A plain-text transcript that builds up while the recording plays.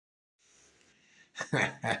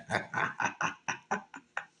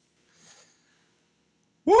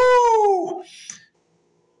Woo!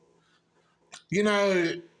 You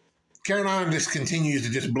know, Carolina just continues to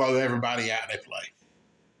just blow everybody out they play.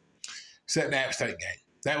 Except the App State game.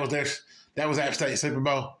 That was App State Super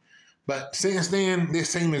Bowl. But since then,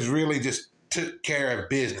 this team has really just took care of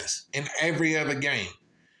business in every other game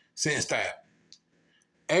since that.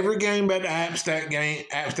 Every game but the App State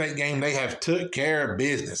game, they have took care of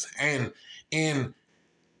business and in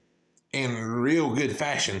real good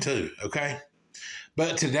fashion too. Okay,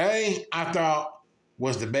 but today I thought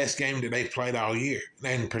was the best game that they played all year.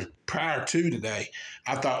 And prior to today,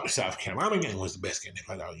 I thought the South Carolina game was the best game they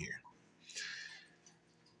played all year.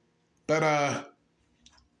 But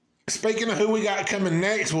speaking of who we got coming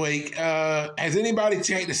next week, has anybody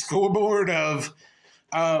checked the scoreboard of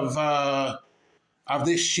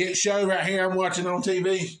this shit show right here I'm watching on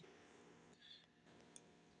TV?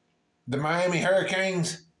 The Miami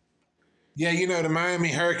Hurricanes. Yeah, you know, the Miami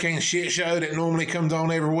Hurricanes shit show that normally comes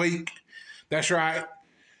on every week. That's right.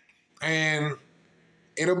 And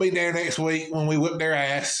it'll be there next week when we whip their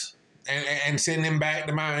ass and send them back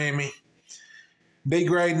to Miami,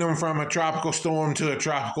 degrading them from a tropical storm to a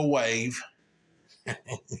tropical wave.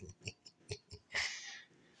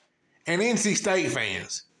 And NC State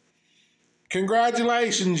fans,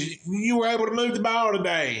 congratulations. You were able to move the ball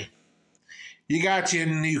today. You got your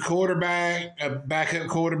new quarterback, a backup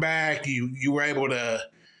quarterback. You were able to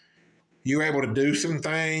do some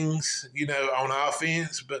things, you know, on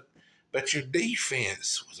offense, but your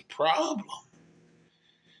defense was a problem.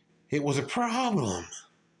 It was a problem.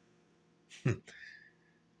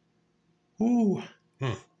 Ooh,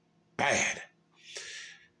 bad.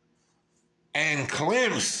 And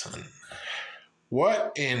Clemson,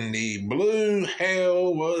 what in the blue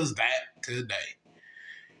hell was that today?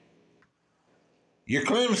 You're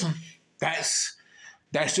Clemson. That's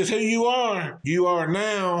just who you are. You are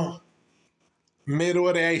now middle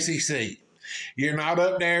of the ACC. You're not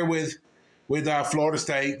up there with Florida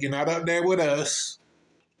State. You're not up there with us.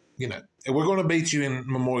 You know, and we're going to beat you in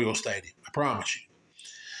Memorial Stadium. I promise you.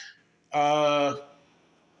 And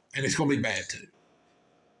it's going to be bad too.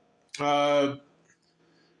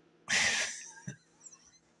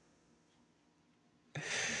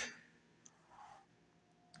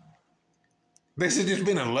 This has just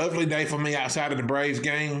been a lovely day for me outside of the Braves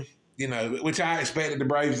game, you know, which I expected the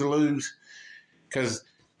Braves to lose because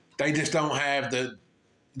they just don't have the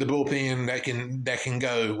bullpen that can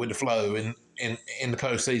go with the flow in the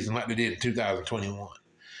postseason like they did in 2021.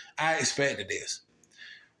 I expected this.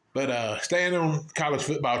 But staying on college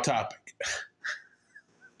football topic,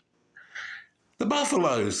 the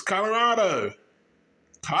Buffaloes, Colorado,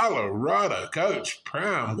 Coach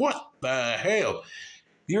Prime, what the hell?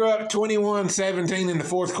 You're up 21-17 in the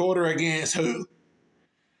fourth quarter against who?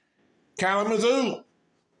 Kalamazoo.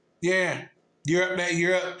 Yeah, you're up there.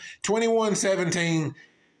 You're up 21-17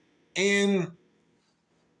 in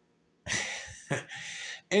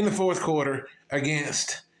the fourth quarter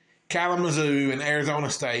against Kalamazoo and Arizona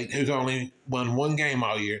State, who's only won one game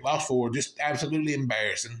all year, lost 4, just absolutely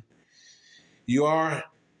embarrassing. You are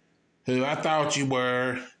who I thought you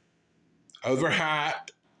were,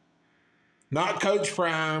 overhyped, not Coach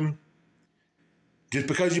Prime. Just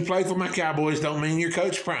because you play for my Cowboys don't mean you're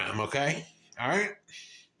Coach Prime, okay? All right?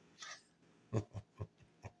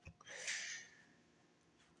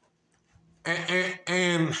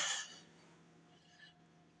 and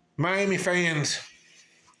Miami fans,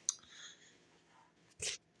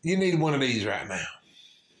 you need one of these right now.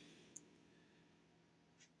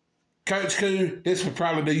 Coach Koo, this would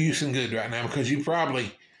probably do you some good right now because you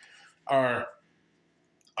probably are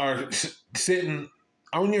sitting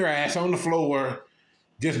on your ass on the floor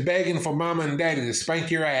just begging for mama and daddy to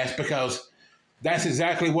spank your ass because that's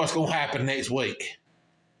exactly what's going to happen next week.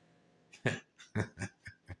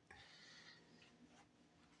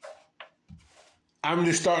 I'm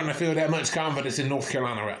just starting to feel that much confidence in North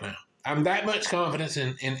Carolina right now. I'm that much confidence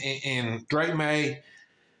in Drake May,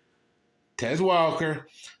 Tez Walker,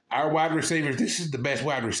 our wide receivers. This is the best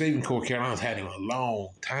wide receiving core Carolina's had in a long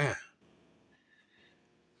time.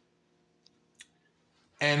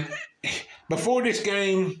 And before this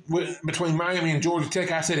game between Miami and Georgia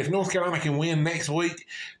Tech, I said if North Carolina can win next week,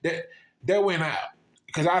 they'll win out.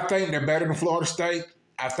 Because I think they're better than Florida State.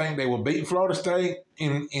 I think they will beat Florida State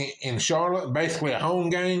in Charlotte, basically a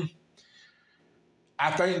home game.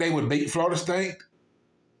 I think they would beat Florida State.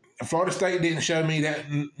 Florida State didn't show me that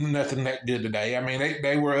nothing that good today. I mean,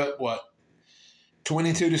 they were up,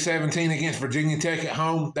 22-17 against Virginia Tech at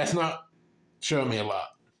home. That's not showing me a lot.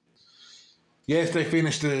 Yes, they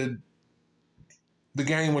finished the the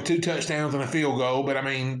game with 2 touchdowns and a field goal, but I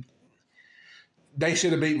mean, they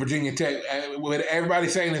should have beat Virginia Tech. With everybody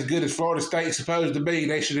saying as good as Florida State's supposed to be,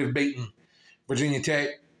 they should have beaten Virginia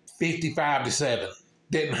Tech 55-7.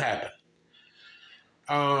 Didn't happen.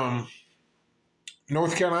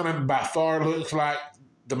 North Carolina by far looks like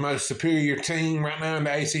the most superior team right now in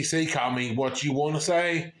the ACC. Call me what you want to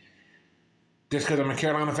say. Just because I'm a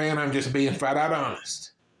Carolina fan, I'm just being flat out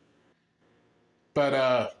honest.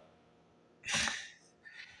 But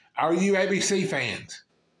are you ABC fans?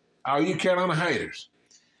 Are you Carolina haters?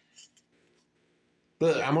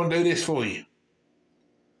 Look, I'm going to do this for you.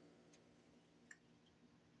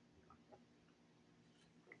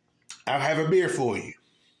 I'll have a beer for you.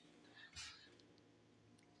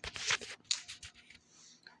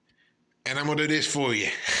 And I'm going to do this for you.